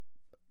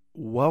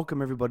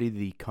Welcome, everybody, to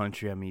the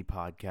Country Me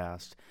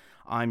podcast.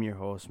 I'm your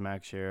host,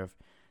 Max Sheriff.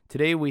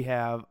 Today, we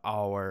have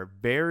our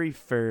very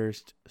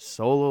first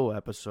solo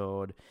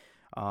episode.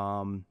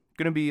 Going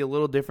to be a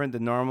little different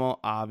than normal,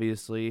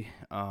 obviously.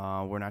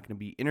 We're not going to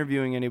be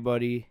interviewing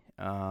anybody.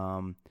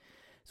 So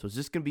it's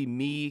just going to be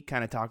me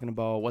kind of talking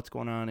about what's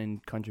going on in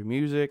country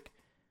music.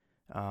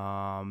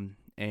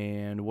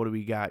 And what do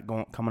we got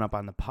coming up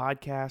on the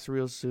podcast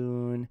real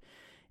soon.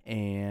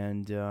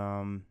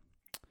 And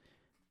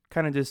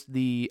kind of just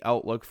the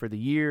outlook for the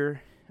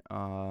year,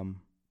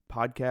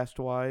 podcast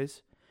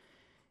wise.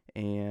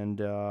 And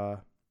so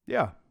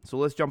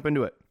let's jump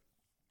into it.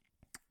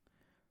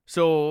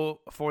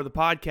 So for the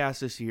podcast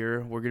this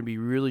year, we're going to be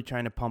really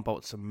trying to pump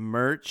out some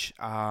merch.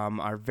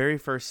 Our very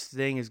first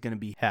thing is going to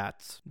be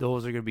hats.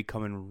 Those are going to be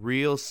coming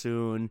real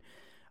soon.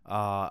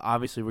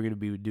 Obviously, we're going to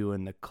be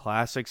doing the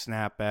classic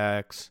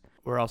snapbacks.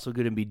 We're also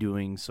going to be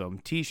doing some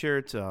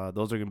t-shirts.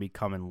 Those are going to be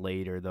coming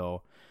later,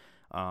 though.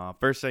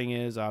 First thing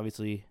is,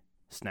 obviously,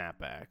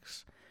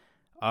 snapbacks.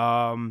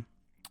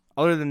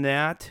 Other than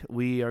that,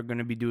 we are going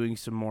to be doing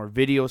some more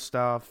video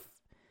stuff.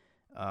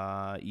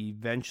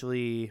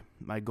 Eventually,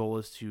 my goal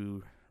is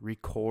to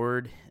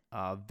record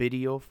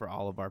video for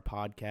all of our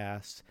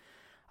podcasts.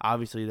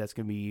 Obviously, that's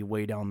going to be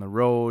way down the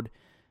road.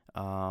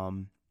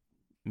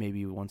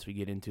 Maybe once we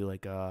get into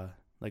like a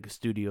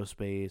studio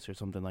space or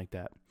something like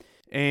that.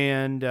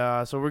 And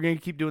so we're going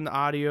to keep doing the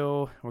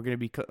audio. We're going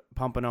to be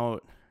pumping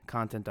out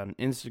content on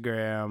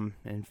Instagram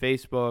and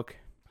Facebook.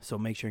 So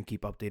make sure and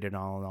keep updated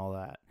on all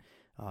that.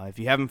 If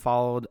you haven't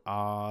followed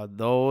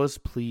those,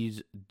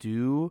 please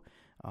do.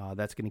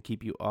 That's going to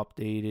keep you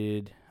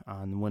updated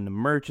on when the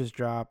merch is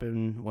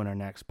dropping, when our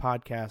next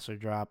podcasts are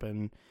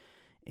dropping.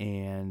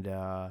 And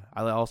I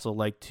also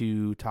like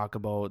to talk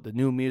about the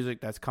new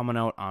music that's coming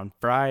out on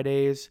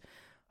Fridays,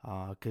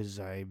 because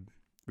I'm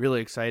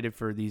really excited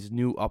for these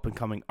new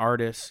up-and-coming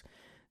artists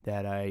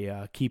that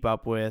I keep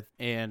up with.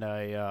 And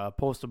I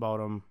post about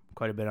them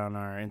quite a bit on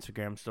our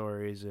Instagram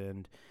stories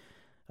and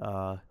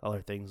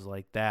other things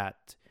like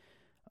that.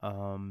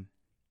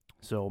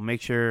 So make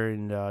sure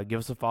and give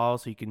us a follow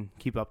so you can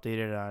keep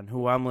updated on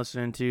who I'm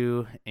listening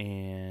to.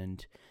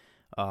 And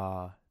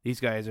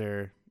these guys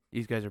are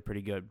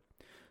pretty good.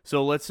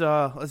 So let's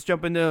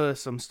jump into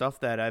some stuff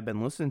that I've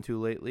been listening to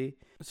lately.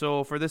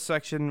 So for this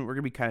section, we're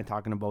gonna be kind of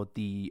talking about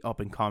the up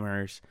and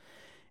comers,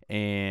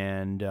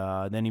 and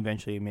then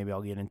eventually maybe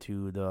I'll get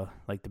into the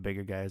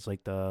bigger guys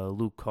like the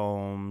Luke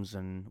Combs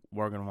and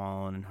Morgan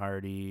Wallen and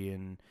Hardy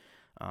and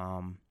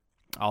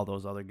all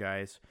those other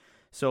guys.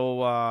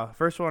 So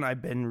first one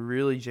I've been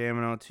really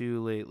jamming out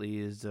to lately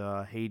is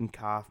Hayden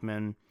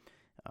Kaufman.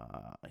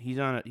 He's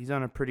on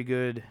a pretty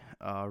good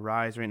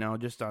rise right now.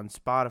 Just on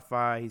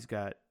Spotify, he's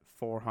got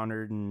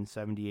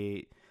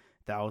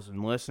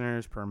 478,000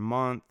 listeners per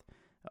month.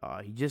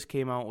 He just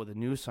came out with a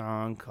new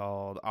song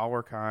called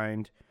Our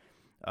Kind,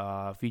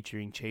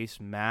 featuring Chase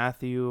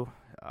Matthew.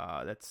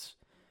 That's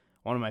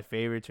one of my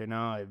favorites right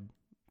now. I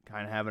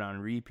kind of have it on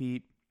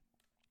repeat.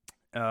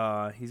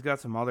 He's got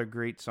some other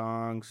great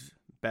songs: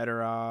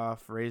 Better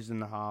Off, Raised in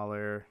the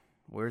Holler,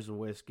 Where's the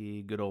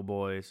Whiskey, Good Old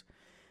Boys.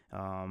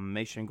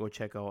 Make sure and go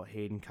check out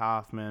Hayden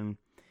Kaufman.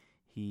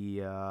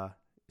 He's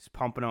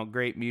pumping out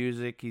great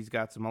music. He's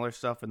got some other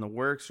stuff in the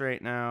works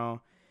right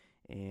now,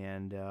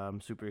 and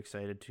I'm super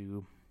excited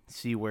to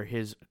see where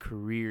his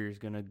career is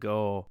going to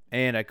go.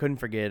 And I couldn't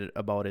forget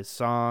about his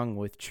song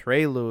with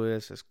Trey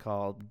Lewis. It's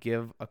called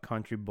Give a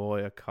Country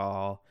Boy a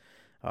Call.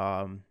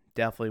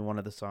 Definitely one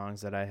of the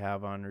songs that I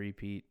have on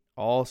repeat.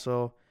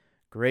 Also,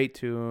 great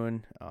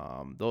tune.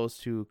 Those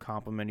two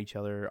complement each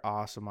other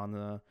awesome on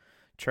the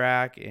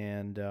track,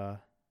 and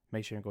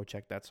make sure and go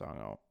check that song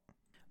out.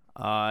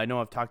 I know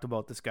I've talked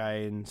about this guy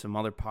in some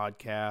other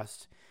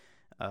podcasts.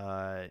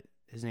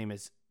 His name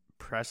is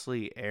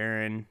Presley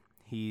Aaron.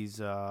 He's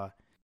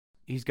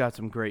got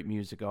some great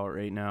music out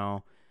right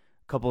now.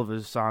 A couple of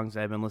his songs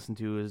I've been listening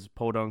to is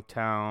Podunk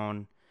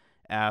Town,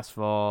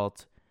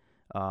 Asphalt,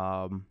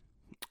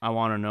 I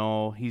Want to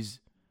Know. He's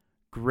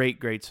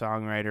great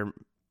songwriter.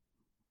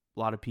 A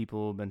lot of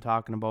people have been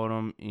talking about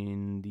him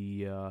in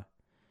the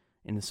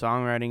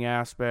songwriting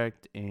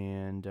aspect,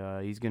 and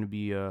he's going to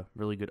be a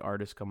really good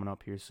artist coming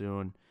up here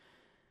soon,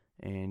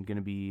 and going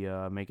to be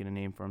making a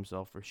name for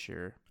himself for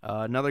sure.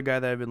 Another guy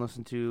that I've been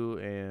listening to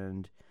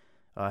and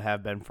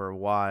have been for a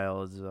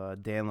while is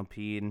Dan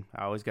Lapine.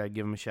 I always got to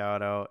give him a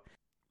shout out.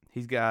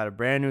 He's got a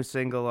brand new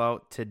single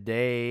out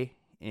today,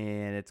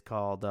 and it's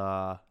called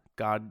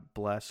God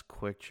Bless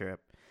Quick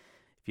Trip.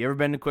 If you ever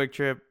been to Quick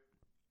Trip,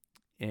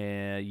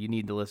 you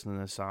need to listen to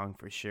this song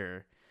for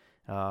sure.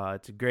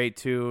 It's a great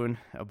tune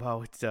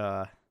about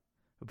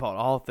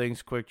all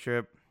things Quick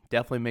Trip.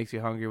 Definitely makes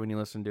you hungry when you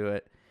listen to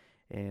it,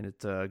 and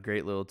it's a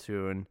great little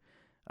tune.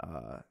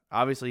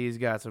 Obviously, he's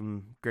got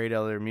some great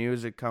other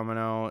music coming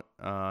out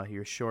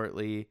here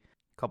shortly.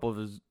 A couple of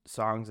his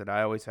songs that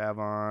I always have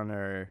on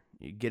are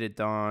Get It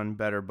Done,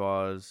 Better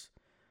Buzz,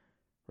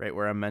 Right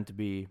Where I'm Meant to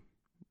Be.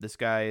 This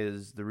guy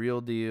is the real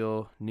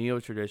deal,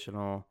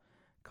 neo-traditional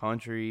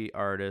country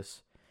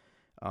artist.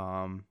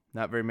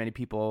 Not very many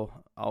people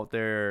out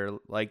there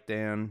like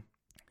Dan.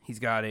 He's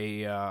got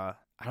I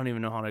don't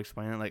even know how to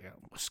explain it, like a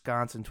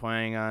Wisconsin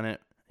twang on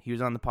it. He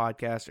was on the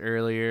podcast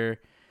earlier.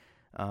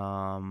 Would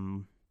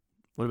have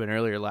been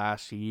earlier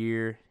last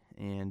year.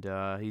 And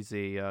he's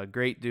a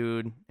great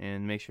dude.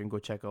 And make sure you go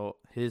check out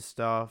his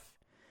stuff.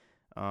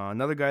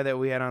 Another guy that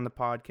we had on the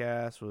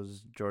podcast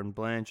was Jordan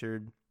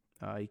Blanchard.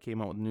 He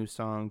came out with a new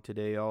song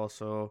today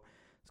also.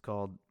 It's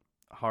called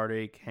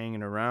Heartache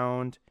Hanging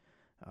Around.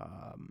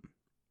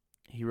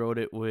 He wrote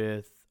it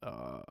with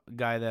a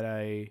guy that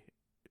I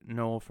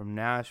know from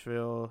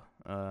Nashville,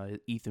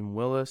 Ethan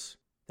Willis.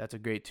 That's a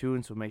great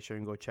tune, so make sure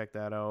you can go check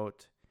that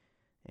out.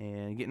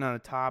 And getting on the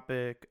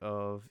topic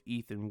of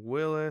Ethan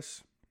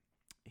Willis,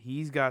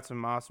 he's got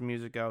some awesome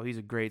music out. He's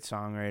a great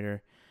songwriter.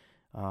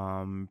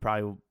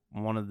 Probably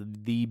one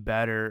of the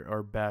better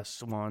or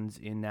best ones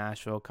in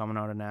Nashville, coming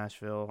out of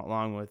Nashville,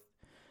 along with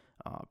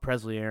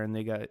Presley Aaron.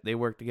 They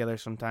work together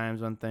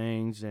sometimes on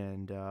things,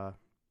 and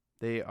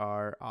they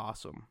are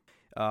awesome.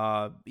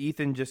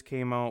 Ethan just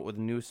came out with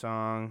a new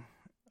song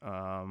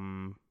a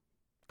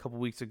couple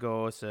weeks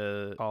ago. It's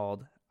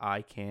called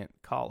I Can't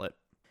Call It.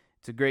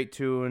 It's a great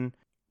tune.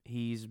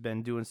 He's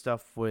been doing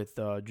stuff with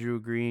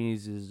Drew Green.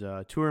 He's his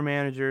tour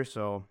manager,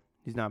 so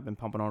he's not been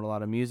pumping out a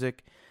lot of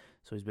music.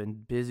 So he's been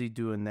busy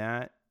doing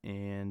that.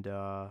 And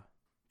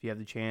if you have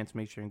the chance,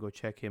 make sure and go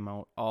check him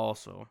out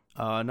also.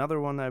 Another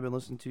one that I've been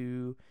listening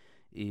to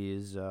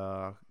is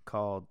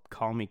called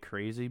Call Me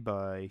Crazy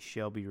by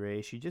Shelby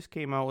Ray. She just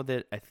came out with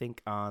it, I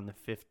think, on the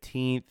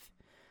 15th.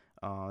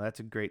 That's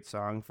a great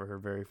song for her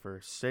very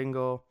first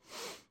single.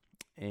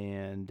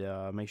 And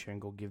make sure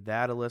and go give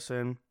that a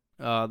listen.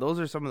 Those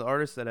are some of the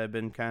artists that I've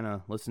been kind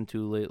of listening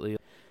to lately.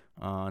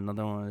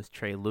 Another one is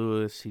Trey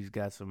Lewis. He's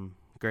got some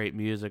great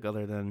music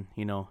other than,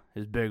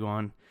 his big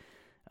one.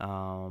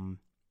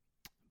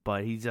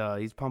 But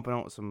he's pumping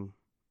out some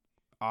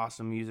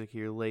awesome music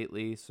here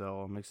lately,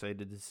 so I'm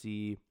excited to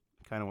see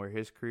kind of where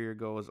his career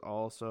goes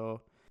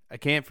also. I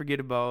can't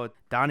forget about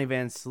Donnie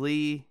Van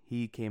Slee.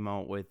 He came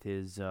out with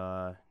his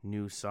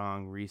new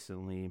song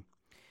recently.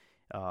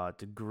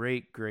 It's a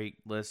great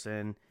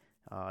listen.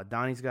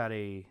 Donnie's got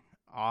a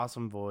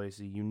awesome voice,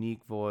 a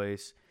unique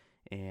voice,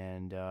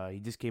 and he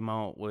just came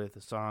out with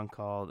a song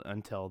called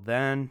Until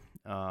Then.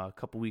 A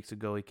couple weeks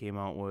ago, he came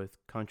out with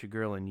Country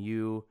Girl and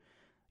You.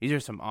 These are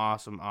some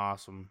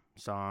awesome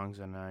songs,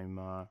 and I'm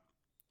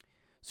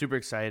super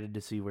excited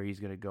to see where he's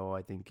going to go.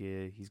 I think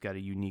he's got a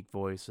unique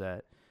voice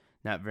that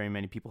not very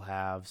many people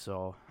have,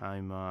 so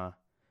I'm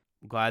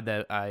glad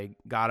that I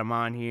got him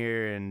on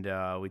here, and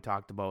we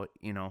talked about,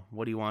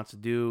 what he wants to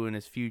do in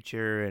his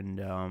future,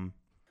 and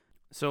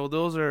so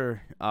those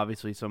are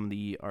obviously some of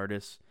the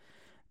artists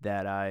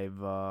that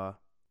I've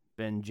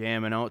been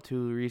jamming out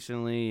to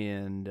recently,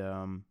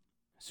 and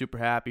super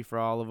happy for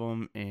all of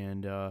them,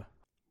 and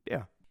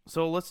yeah.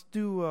 So let's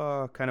do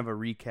kind of a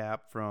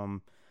recap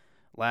from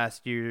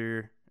last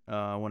year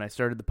when I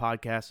started the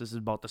podcast. This is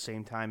about the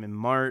same time in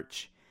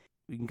March.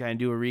 We can kind of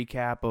do a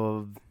recap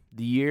of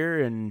the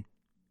year and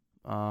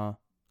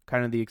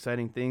kind of the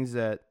exciting things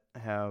that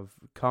have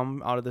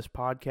come out of this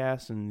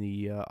podcast and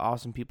the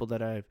awesome people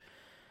that I've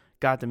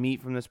got to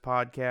meet from this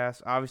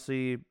podcast.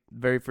 Obviously,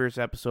 very first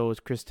episode was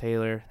Chris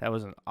Taylor. That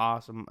was an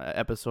awesome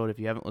episode. If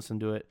you haven't listened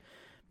to it,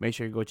 make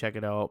sure you go check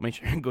it out. Make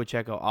sure you go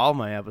check out all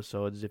my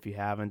episodes if you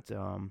haven't.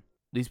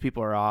 These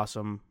people are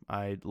awesome.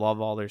 I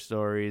love all their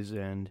stories,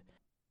 and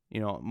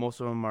most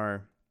of them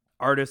are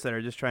artists that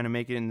are just trying to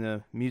make it in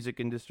the music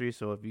industry.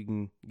 So if you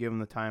can give them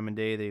the time of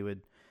day,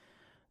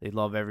 they'd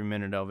love every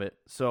minute of it.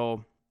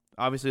 So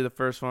obviously, the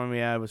first one we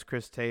had was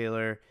Chris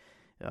Taylor.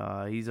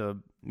 He's a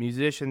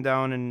musician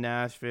down in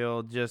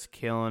Nashville, just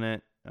killing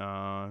it.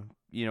 Part-time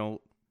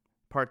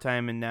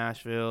in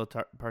Nashville,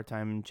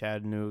 part-time in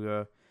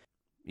Chattanooga.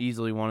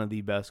 Easily one of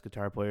the best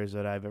guitar players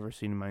that I've ever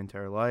seen in my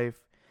entire life.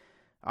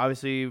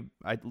 Obviously,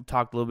 I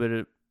talked a little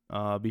bit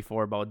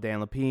before about Dan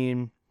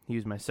Lapine. He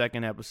was my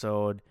second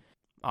episode.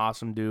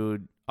 Awesome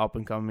dude, up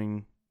and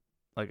coming.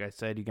 Like I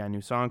said, he got a new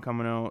song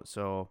coming out,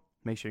 so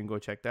make sure you can go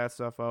check that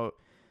stuff out.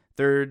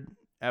 Third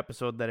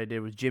episode that I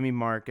did was Jimmy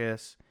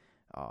Marcus.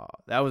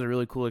 That was a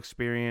really cool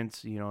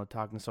experience,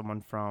 talking to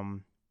someone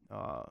from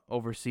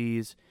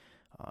overseas.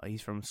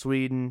 He's from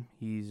Sweden.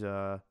 He's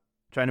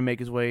trying to make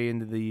his way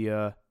into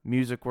the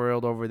music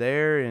world over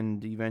there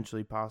and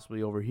eventually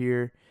possibly over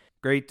here.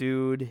 Great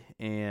dude,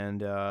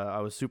 and I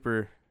was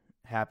super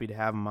happy to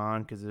have him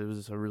on because it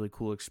was a really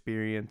cool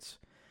experience.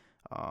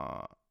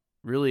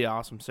 Really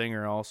awesome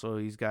singer also.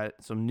 He's got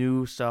some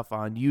new stuff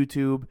on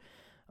YouTube,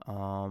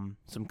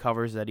 some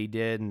covers that he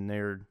did, and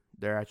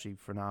they're actually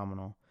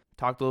phenomenal.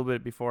 Talked a little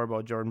bit before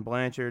about Jordan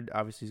Blanchard.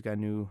 Obviously, he's got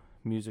new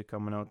music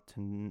coming out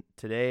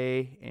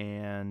today,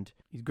 and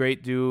he's a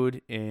great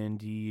dude,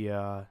 and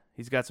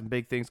he's got some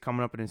big things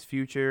coming up in his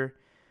future.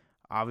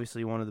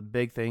 Obviously, one of the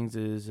big things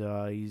is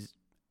he's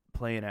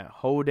playing at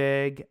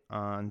Hodag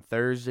on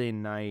Thursday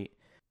night.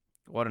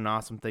 What an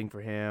awesome thing for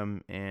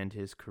him and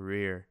his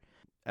career.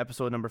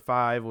 Episode number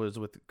 5 was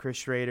with Chris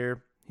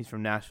Schrader. He's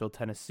from Nashville,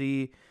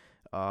 Tennessee.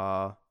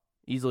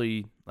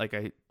 easily, like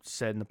I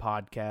said in the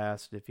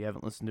podcast, if you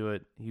haven't listened to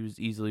it, he was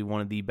easily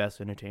one of the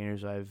best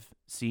entertainers I've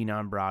seen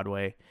on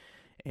Broadway.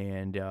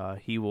 And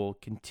he will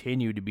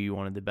continue to be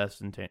one of the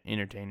best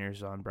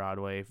entertainers on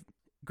Broadway.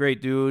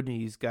 Great dude.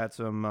 He's got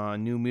some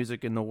new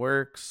music in the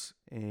works,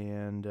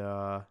 and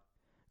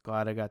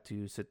glad I got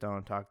to sit down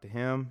and talk to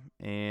him.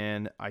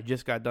 And I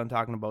just got done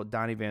talking about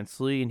Donnie Van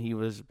Slee, and he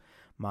was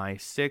my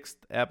 6th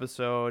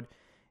episode.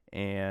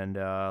 And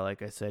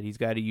like I said, he's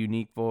got a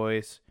unique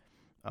voice.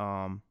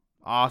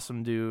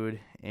 Awesome dude.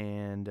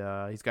 And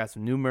he's got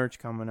some new merch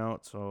coming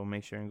out, so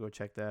make sure and go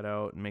check that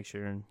out, and make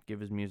sure and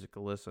give his music a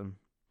listen.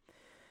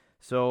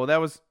 So that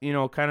was,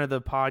 kind of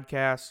the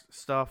podcast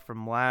stuff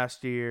from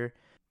last year.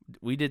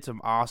 We did some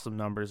awesome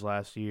numbers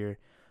last year,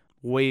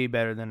 way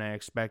better than I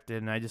expected.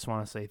 And I just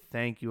want to say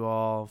thank you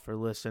all for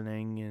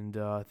listening, and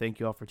thank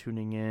you all for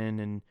tuning in,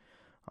 and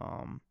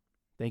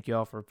thank you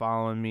all for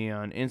following me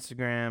on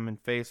Instagram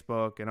and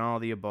Facebook and all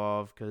the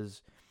above,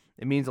 because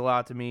it means a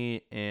lot to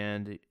me.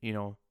 And,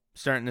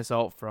 starting this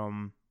out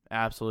from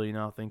absolutely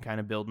nothing, kind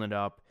of building it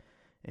up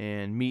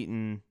and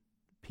meeting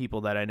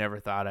people that I never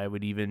thought I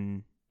would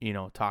even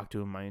talk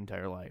to in my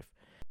entire life.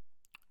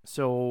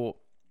 So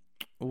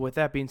with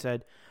that being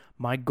said,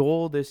 my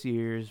goal this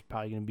year is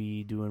probably going to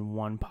be doing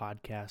one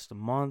podcast a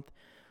month.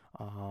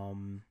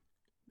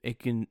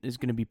 Is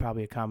going to be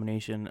probably a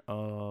combination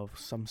of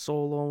some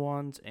solo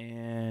ones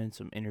and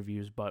some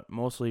interviews, but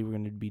mostly we're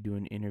going to be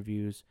doing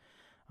interviews.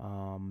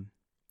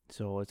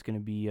 So it's going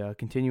to be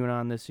continuing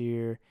on this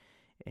year,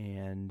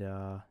 and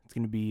it's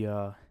going to be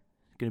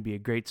a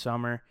great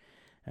summer.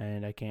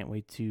 And I can't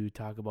wait to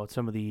talk about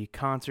some of the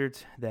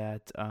concerts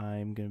that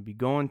I'm going to be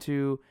going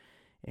to,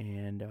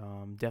 and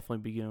definitely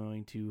be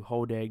going to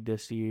Hodag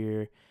this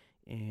year,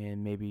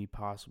 and maybe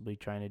possibly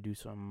trying to do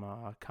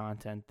some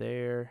content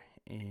there.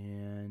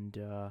 And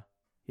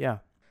yeah,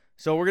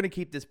 so we're going to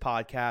keep this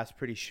podcast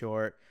pretty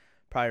short,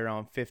 probably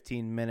around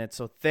 15 minutes.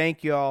 So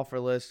thank you all for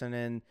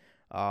listening.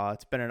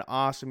 It's been an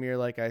awesome year,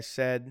 like I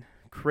said,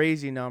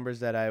 crazy numbers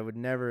that I would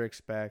never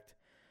expect.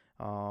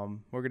 We're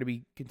going to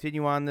be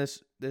continue on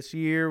this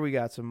year. We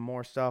got some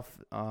more stuff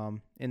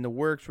in the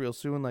works real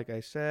soon, like I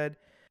said.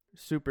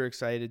 Super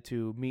excited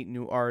to meet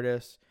new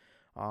artists.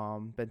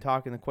 Been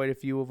talking to quite a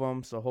few of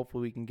them, so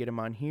hopefully we can get them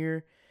on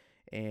here.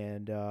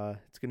 And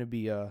it's going to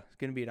be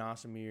an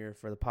awesome year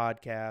for the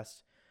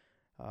podcast.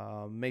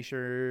 Make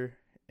sure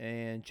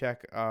and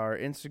check our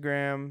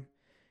Instagram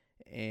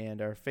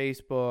and our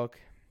Facebook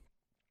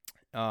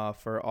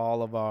for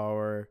all of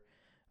our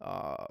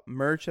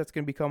merch that's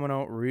going to be coming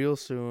out real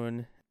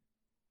soon.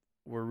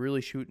 We're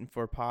really shooting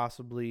for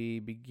possibly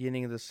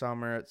beginning of the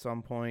summer at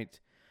some point,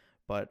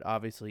 but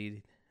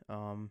obviously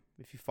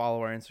if you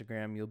follow our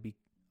Instagram, you'll be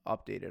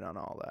updated on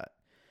all that.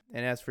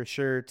 And as for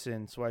shirts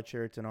and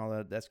sweatshirts and all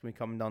that, that's going to be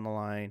coming down the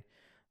line.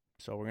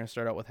 So we're going to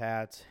start out with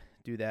hats,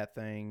 do that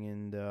thing,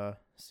 and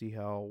see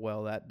how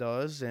well that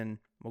does, and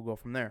we'll go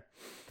from there.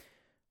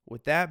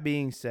 With that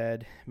being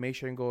said, make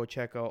sure and go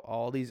check out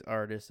all these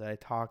artists that I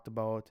talked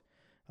about.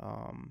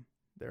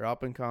 They're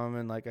up and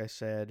coming, like I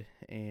said,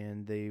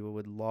 and they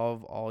would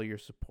love all your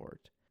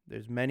support.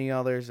 There's many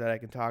others that I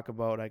can talk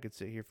about. I could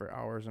sit here for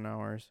hours and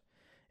hours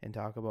and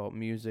talk about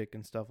music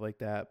and stuff like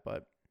that,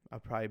 but I'll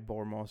probably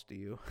bore most of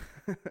you.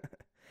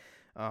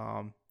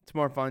 It's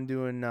more fun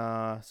doing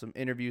some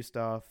interview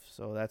stuff,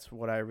 so that's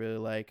what I really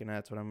like, and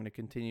that's what I'm going to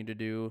continue to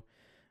do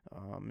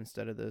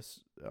instead of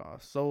this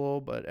solo,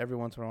 but every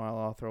once in a while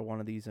I'll throw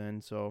one of these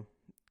in, so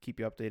keep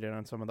you updated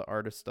on some of the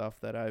artist stuff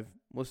that I've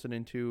listened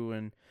into,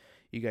 and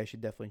you guys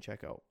should definitely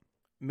check out.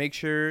 Make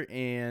sure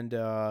and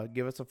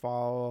give us a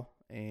follow,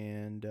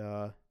 and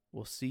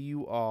we'll see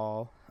you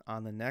all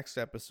on the next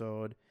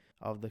episode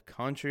of the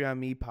Country on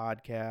Me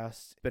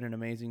podcast. It's been an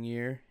amazing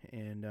year,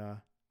 and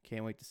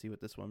can't wait to see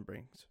what this one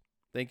brings.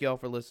 Thank you all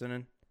for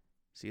listening.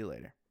 See you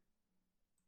later.